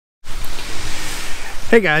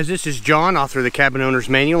Hey guys, this is John, author of the Cabin Owner's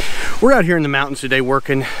Manual. We're out here in the mountains today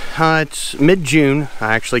working. It's mid-June,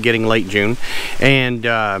 actually getting late June, and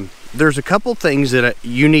there's a couple things that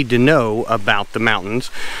you need to know about the mountains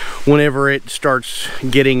whenever it starts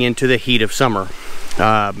getting into the heat of summer.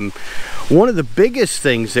 One of the biggest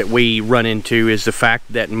things that we run into is the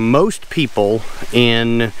fact that most people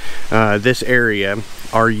in this area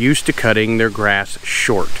are used to cutting their grass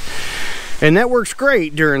short. And that works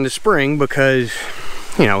great during the spring because,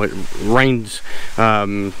 you know, it rains,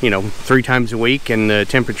 3 times a week and the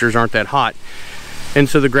temperatures aren't that hot. And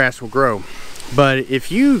so the grass will grow. But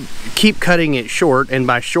if you keep cutting it short, and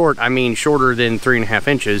by short, I mean shorter than 3.5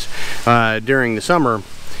 inches during the summer,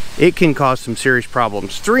 it can cause some serious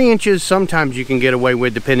problems. 3 inches, sometimes you can get away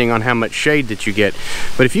with depending on how much shade that you get.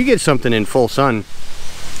 But if you get something in full sun,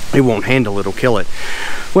 it won't handle it, it'll kill it.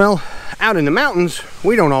 Well, out in the mountains,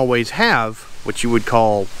 we don't always have what you would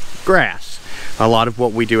call grass. A lot of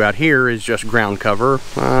what we do out here is just ground cover.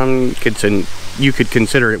 You could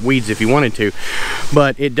consider it weeds if you wanted to,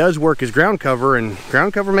 but it does work as ground cover, and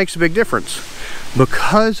ground cover makes a big difference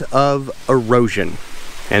because of erosion.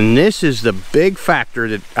 And this is the big factor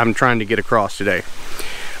that I'm trying to get across today.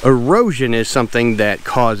 Erosion is something that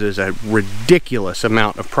causes a ridiculous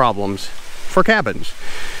amount of problems for cabins.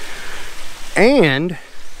 And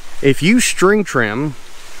if you string trim,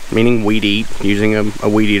 meaning weed eat, using a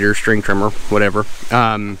weed eater, string trimmer, whatever,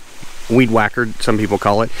 weed whacker, some people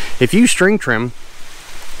call it. If you string trim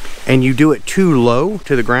and you do it too low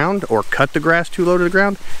to the ground, or cut the grass too low to the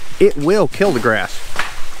ground, it will kill the grass.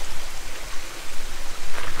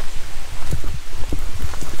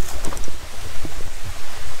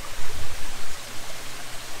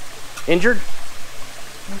 Injured?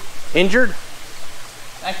 Injured?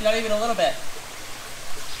 Actually, not even a little bit.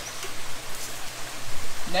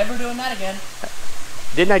 Never doing that again.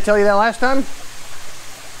 Didn't I tell you that last time? I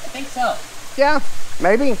think so. Yeah,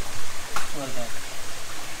 maybe. A little bit.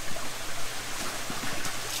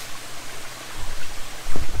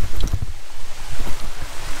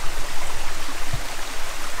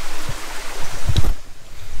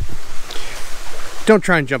 Don't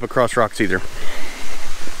try and jump across rocks either.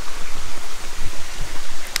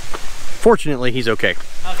 Fortunately, he's okay.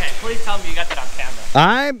 Okay, please tell me you got that on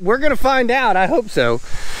camera. We're gonna find out. I hope so.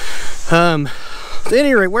 At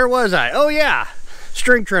any rate, where was I? Oh yeah,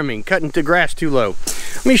 string trimming, cutting the grass too low.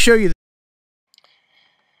 Let me show you.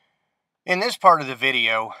 In this part of the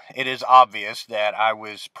video, it is obvious that I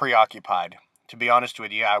was preoccupied. To be honest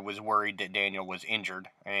with you, I was worried that Daniel was injured,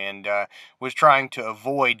 and was trying to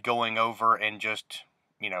avoid going over and just,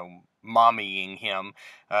 mommying him,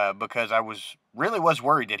 because I really was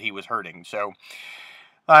worried that he was hurting. So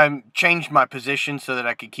I changed my position so that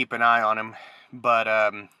I could keep an eye on him. But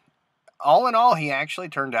all in all, he actually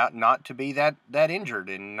turned out not to be that injured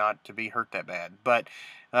and not to be hurt that bad. But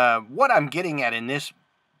what I'm getting at in this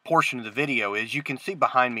portion of the video is you can see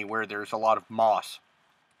behind me where there's a lot of moss.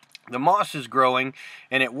 The moss is growing,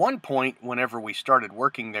 and at one point, whenever we started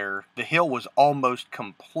working there, the hill was almost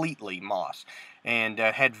completely moss and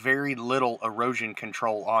had very little erosion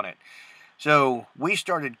control on it. So we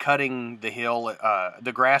started cutting the hill,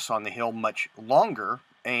 the grass on the hill much longer,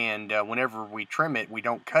 and whenever we trim it, we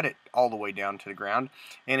don't cut it all the way down to the ground,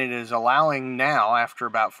 and it is allowing now, after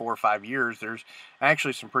about 4 or 5 years, there's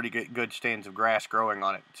actually some pretty good stands of grass growing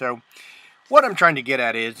on it. So what I'm trying to get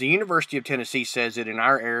at is the University of Tennessee says that in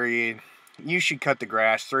our area, you should cut the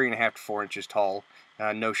grass 3.5 to 4 inches tall,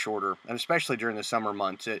 no shorter, and especially during the summer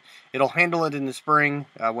months. It'll handle it in the spring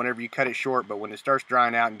whenever you cut it short, but when it starts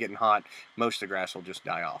drying out and getting hot, most of the grass will just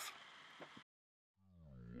die off.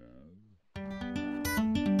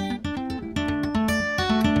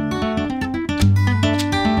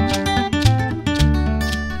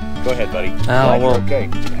 Go ahead, buddy. Oh, well, okay.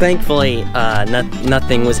 Thankfully,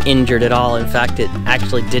 nothing was injured at all. In fact, it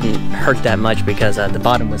actually didn't hurt that much because the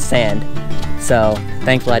bottom was sand. So,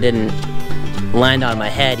 thankfully I didn't land on my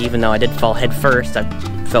head, even though I did fall head first. I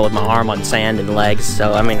fell with my arm on sand and legs.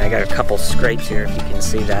 So, I mean, I got a couple scrapes here, if you can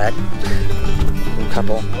see that. A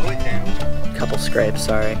couple scrapes,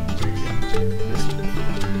 sorry.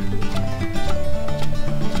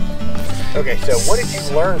 Okay, so what did you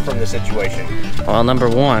learn from the situation? Well, number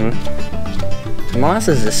one, moss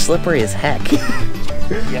is as slippery as heck.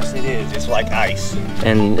 Yes, it is. It's like ice.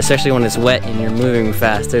 And especially when it's wet and you're moving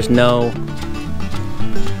fast, there's no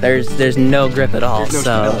grip at all.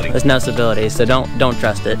 There's no stability. So don't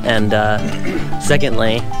trust it. And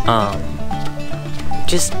secondly,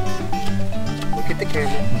 just look at the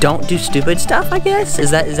camera. Don't do stupid stuff, I guess. Is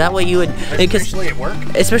that what you would? Especially at work.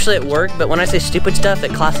 Especially at work. But when I say stupid stuff,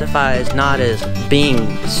 it classifies not as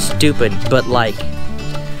being stupid, but like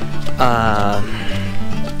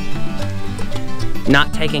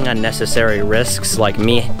not taking unnecessary risks, like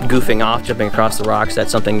me goofing off, jumping across the rocks.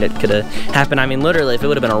 That's something that could have happened. I mean, literally, if it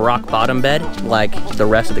would have been a rock bottom bed, like the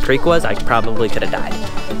rest of the creek was, I probably could have died.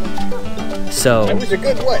 So it was a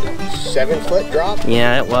good, what, 7-foot drop?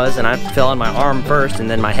 Yeah, it was, and I fell on my arm first, and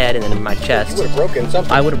then my head, and then my chest. You would have broken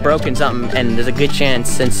something. I would have broken something, and there's a good chance,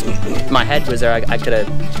 since my head was there, I could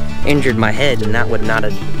have injured my head, and that would not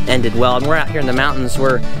have ended well. And we're out here in the mountains.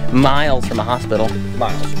 We're miles from a hospital.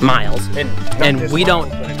 Miles. And we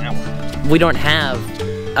don't have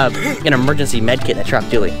an emergency med kit in the truck,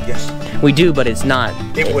 do we? Yes. We do, but it's not.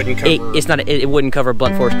 It wouldn't cover. It wouldn't cover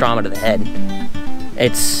blunt force trauma to the head.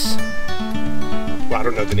 It's. Well, I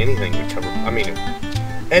don't know that anything would cover. I mean,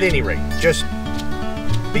 at any rate, just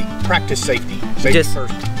practice safety. Safety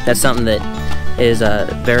first. That's something that is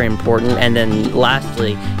very important. And then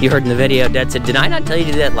lastly, you heard in the video, Dad said, "Did I not tell you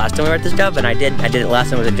to do that last time we were at this job?" And I did. I did it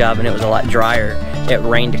last time with a job, and it was a lot drier. It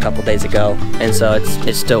rained a couple days ago, and so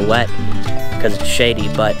it's still wet because it's shady.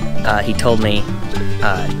 But he told me,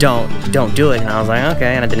 don't do it, and I was like,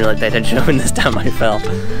 okay. And I didn't really pay attention when this time I fell.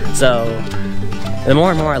 So the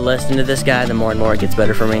more and more I listen to this guy, the more and more it gets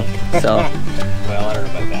better for me. So. Well, I don't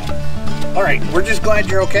know about that. All right, we're just glad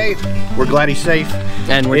you're okay. We're glad he's safe.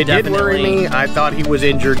 And it did worry me. I thought he was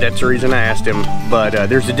injured. That's the reason I asked him. But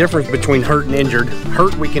there's a difference between hurt and injured.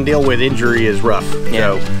 Hurt we can deal with. Injury is rough.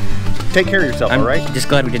 Yeah. So take care of yourself, all right? Just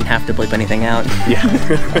glad we didn't have to bleep anything out. Yeah.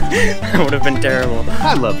 That would have been terrible.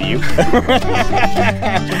 I love you.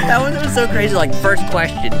 That was so crazy. Like, first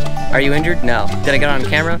question, are you injured? No. Did I get on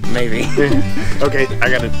camera? Maybe. Okay, I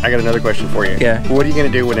got another question for you. Yeah. What are you gonna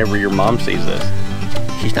do whenever your mom sees this?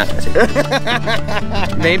 She's not gonna see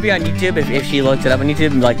it. Maybe on YouTube, if she looks it up on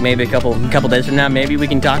YouTube, like maybe a couple days from now, maybe we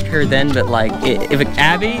can talk to her then. But like, if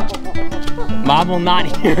Abby, Mom will not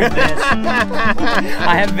hear this.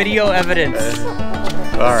 I have video evidence.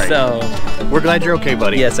 All right. So we're glad you're okay,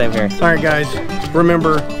 buddy. Yeah, same here. All right, guys.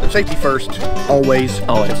 Remember, safety first. Always.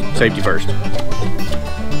 Always. Safety first.